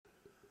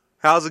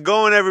How's it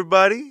going,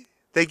 everybody?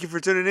 Thank you for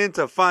tuning in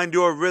to Find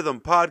Your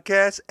Rhythm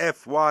Podcast,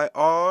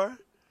 FYR.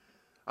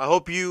 I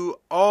hope you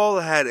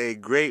all had a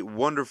great,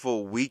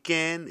 wonderful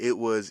weekend. It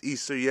was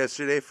Easter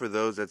yesterday for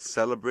those that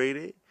celebrate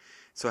it.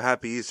 So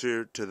happy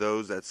Easter to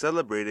those that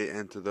celebrate it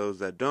and to those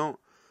that don't.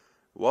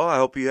 Well, I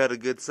hope you had a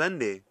good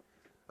Sunday.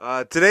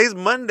 Today's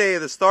Monday,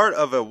 the start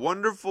of a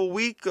wonderful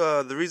week.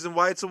 The reason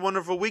why it's a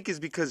wonderful week is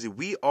because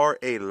we are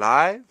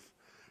alive.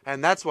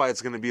 And that's why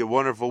it's going to be a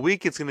wonderful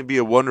week. It's going to be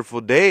a wonderful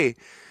day.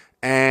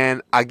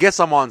 And I guess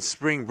I'm on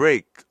spring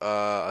break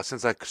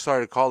since I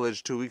started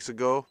college 2 weeks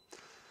ago.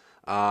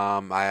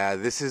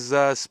 This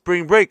is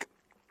spring break.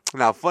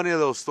 Now, funny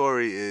little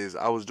story is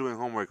I was doing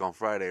homework on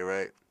Friday,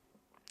 right?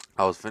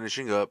 I was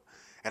finishing up,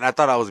 and I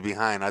thought I was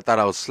behind. I thought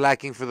I was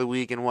slacking for the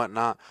week and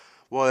whatnot.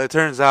 Well, it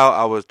turns out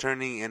I was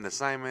turning in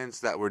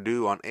assignments that were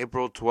due on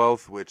April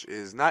 12th, which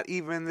is not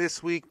even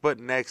this week, but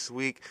next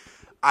week.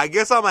 I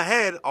guess I'm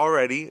ahead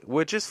already,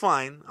 which is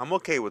fine. I'm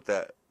okay with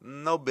that.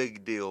 No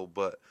big deal,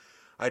 but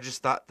I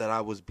just thought that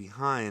I was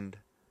behind.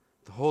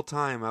 The whole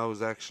time I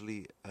was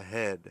actually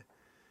ahead,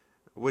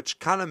 which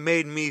kind of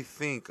made me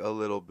think a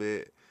little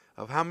bit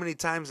of how many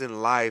times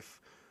in life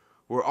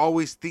we're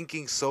always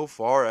thinking so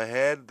far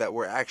ahead that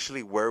we're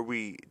actually where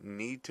we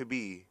need to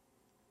be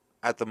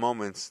at the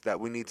moments that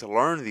we need to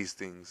learn these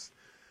things.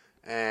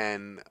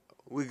 And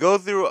we go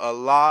through a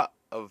lot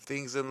of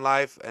things in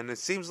life, and it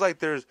seems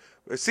like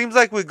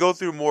we go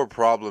through more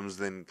problems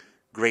than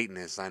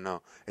greatness. I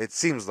know it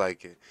seems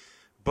like it,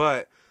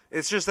 but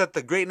it's just that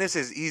the greatness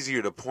is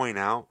easier to point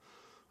out.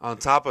 On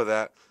top of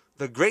that,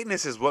 the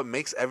greatness is what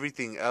makes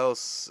everything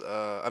else.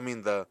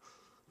 The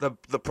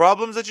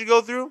problems that you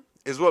go through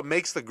is what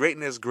makes the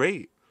greatness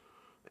great.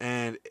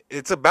 And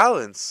it's a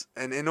balance.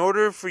 And in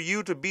order for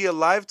you to be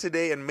alive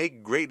today and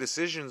make great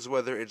decisions,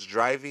 whether it's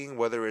driving,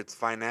 whether it's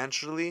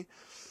financially,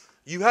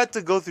 you had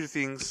to go through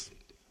things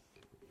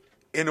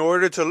in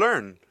order to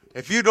learn.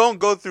 If you don't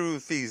go through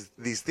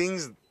these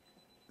things,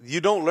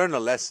 you don't learn a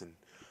lesson.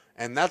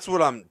 And that's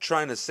what I'm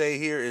trying to say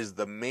here is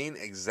the main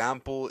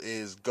example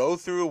is go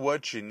through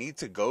what you need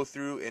to go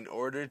through in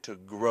order to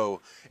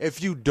grow.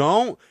 If you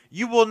don't,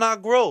 you will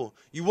not grow.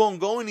 You won't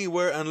go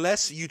anywhere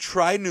unless you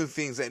try new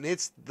things. And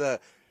it's the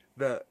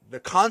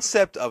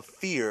concept of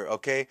fear,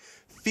 okay?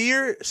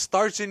 Fear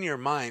starts in your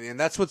mind, and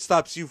that's what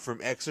stops you from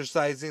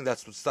exercising.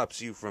 That's what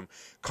stops you from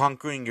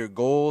conquering your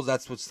goals.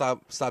 That's what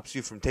stops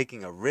you from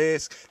taking a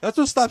risk. That's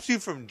what stops you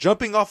from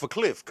jumping off a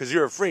cliff because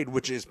you're afraid,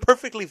 which is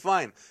perfectly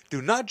fine.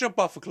 Do not jump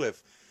off a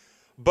cliff.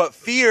 But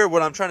fear,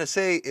 what I'm trying to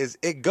say is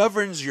it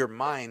governs your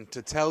mind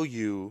to tell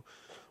you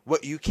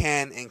what you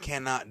can and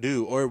cannot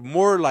do, or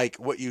more like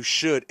what you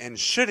should and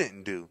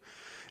shouldn't do.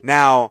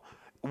 Now,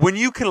 when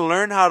you can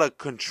learn how to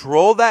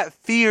control that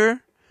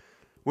fear,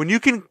 when you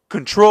can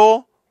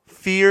control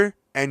fear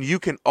and you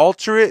can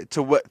alter it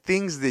to what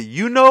things that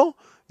you know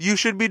you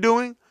should be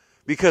doing,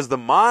 because the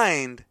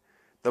mind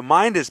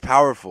is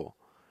powerful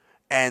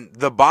and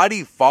the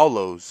body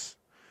follows.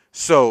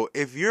 So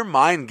if your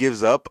mind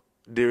gives up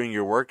during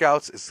your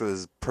workouts, it's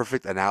this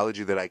perfect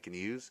analogy that I can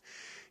use.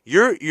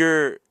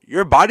 Your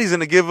body's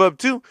gonna give up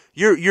too.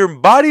 Your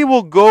body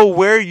will go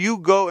where you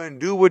go and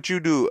do what you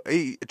do.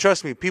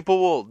 Trust me,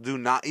 people do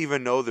not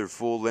even know their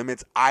full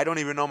limits. I don't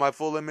even know my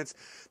full limits.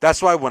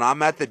 That's why when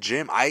I'm at the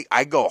gym,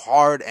 I go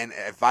hard, and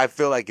if I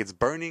feel like it's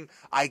burning,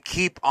 I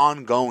keep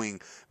on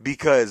going,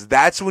 because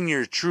that's when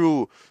you're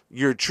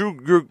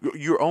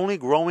only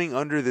growing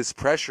under this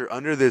pressure,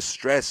 under this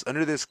stress,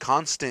 under this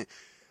constant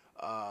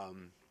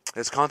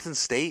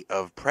state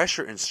of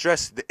pressure and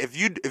stress.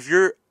 If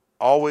you're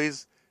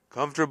always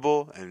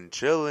comfortable and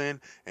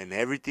chilling and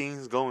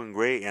everything's going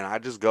great and I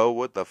just go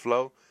with the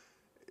flow,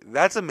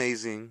 that's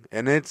amazing,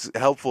 and it's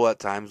helpful at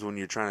times when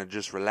you're trying to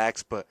just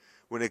relax. But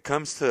when it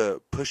comes to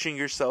pushing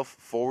yourself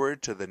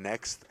forward to the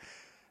next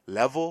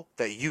level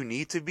that you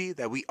need to be,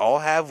 that we all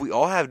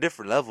have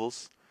different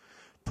levels.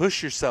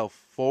 Push yourself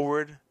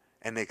forward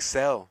and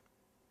excel.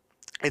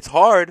 It's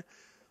hard,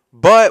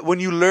 but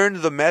when you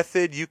learn the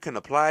method, you can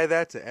apply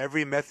that to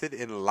every method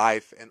in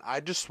life. And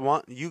I just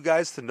want you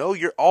guys to know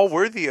you're all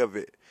worthy of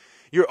it.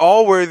 You're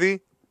all worthy,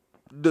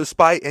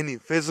 despite any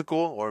physical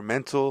or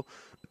mental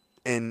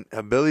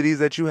inabilities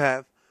that you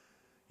have.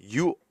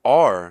 You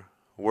are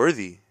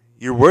worthy.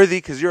 You're worthy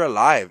because you're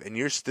alive, and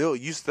you still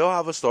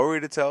have a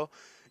story to tell.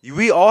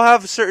 We all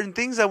have certain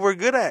things that we're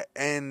good at,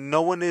 and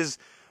no one is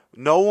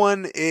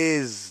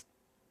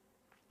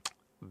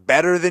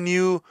better than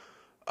you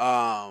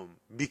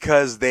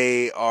because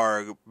they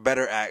are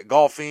better at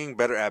golfing,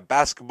 better at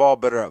basketball,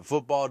 better at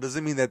football.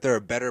 Doesn't mean that they're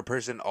a better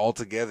person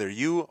altogether.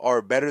 You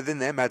are better than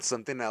them at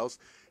something else,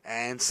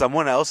 and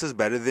someone else is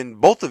better than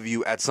both of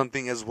you at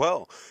something as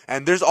well.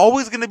 And there's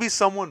always going to be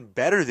someone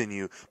better than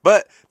you.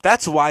 But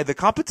that's why the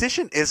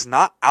competition is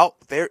not out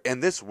there in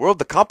this world.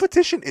 The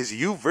competition is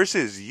you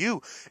versus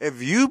you.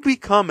 If you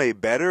become a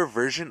better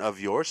version of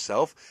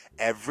yourself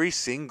every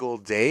single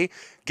day,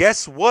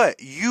 guess what?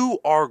 You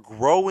are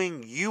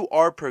growing, you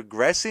are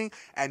progressing,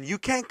 and you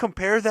can't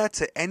compare that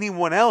to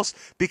anyone else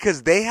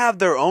because they have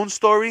their own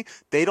story.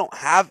 They don't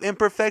have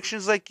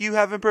imperfections like you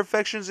have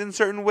imperfections in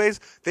certain ways.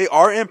 They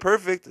are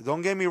imperfect,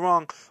 don't get me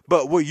wrong,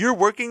 but what you're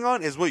working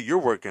on is what you're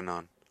working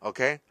on,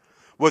 okay?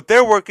 What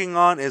they're working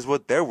on is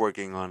what they're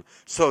working on.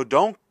 So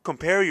don't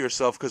compare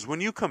yourself, because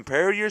when you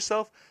compare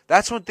yourself,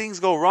 that's when things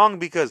go wrong,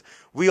 because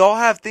we all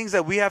have things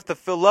that we have to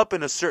fill up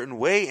in a certain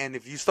way, and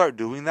if you start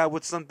doing that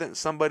with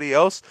somebody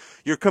else,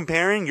 you're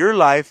comparing your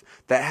life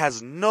that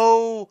has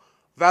no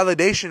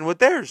validation with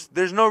theirs.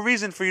 There's no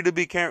reason for you to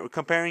be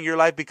comparing your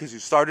life, because you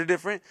started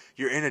different,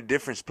 you're in a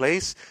different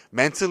place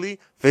mentally,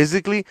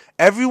 physically.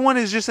 Everyone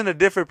is just in a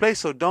different place,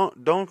 so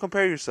don't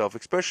compare yourself,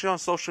 especially on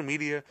social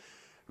media.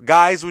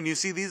 Guys, when you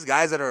see these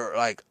guys that are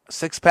like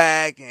six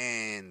pack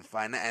and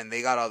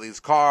they got all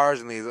these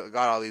cars and they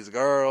got all these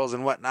girls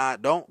and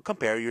whatnot, don't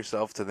compare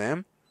yourself to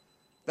them.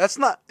 That's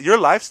not your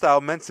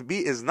lifestyle meant to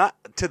be. Is not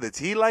to the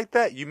T like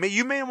that. You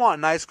may want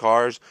nice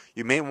cars,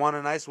 you may want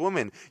a nice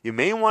woman, you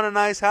may want a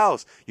nice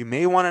house, you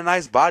may want a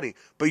nice body,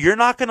 but you're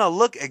not gonna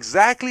look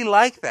exactly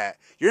like that.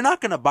 You're not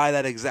gonna buy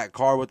that exact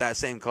car with that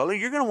same color.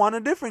 You're gonna want a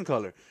different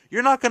color.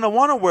 You're not gonna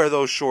want to wear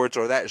those shorts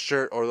or that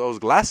shirt or those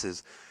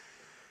glasses.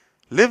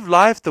 Live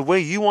life the way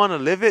you want to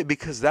live it,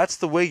 because that's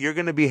the way you're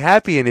going to be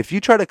happy. And if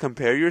you try to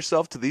compare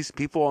yourself to these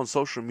people on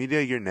social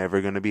media, you're never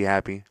going to be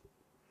happy.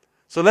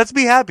 So let's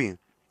be happy.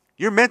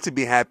 You're meant to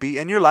be happy,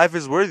 and your life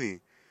is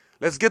worthy.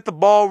 Let's get the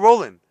ball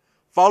rolling.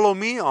 Follow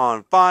me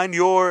on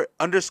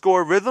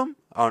find_your_rhythm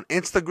on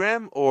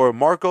Instagram, or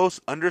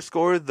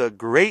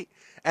Marcos_the_great.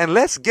 And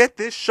let's get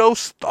this show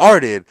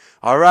started.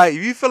 All right.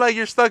 If you feel like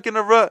you're stuck in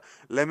a rut,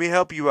 let me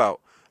help you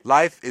out.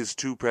 Life is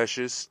too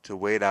precious to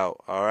wait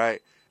out. All right.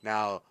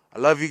 Now, I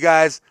love you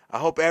guys. I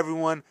hope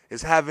everyone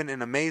is having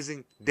an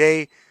amazing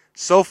day.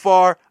 So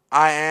far,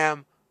 I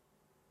am.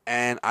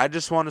 And I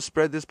just want to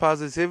spread this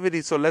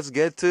positivity. So let's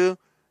get to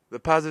the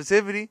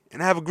positivity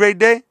and have a great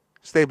day.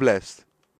 Stay blessed.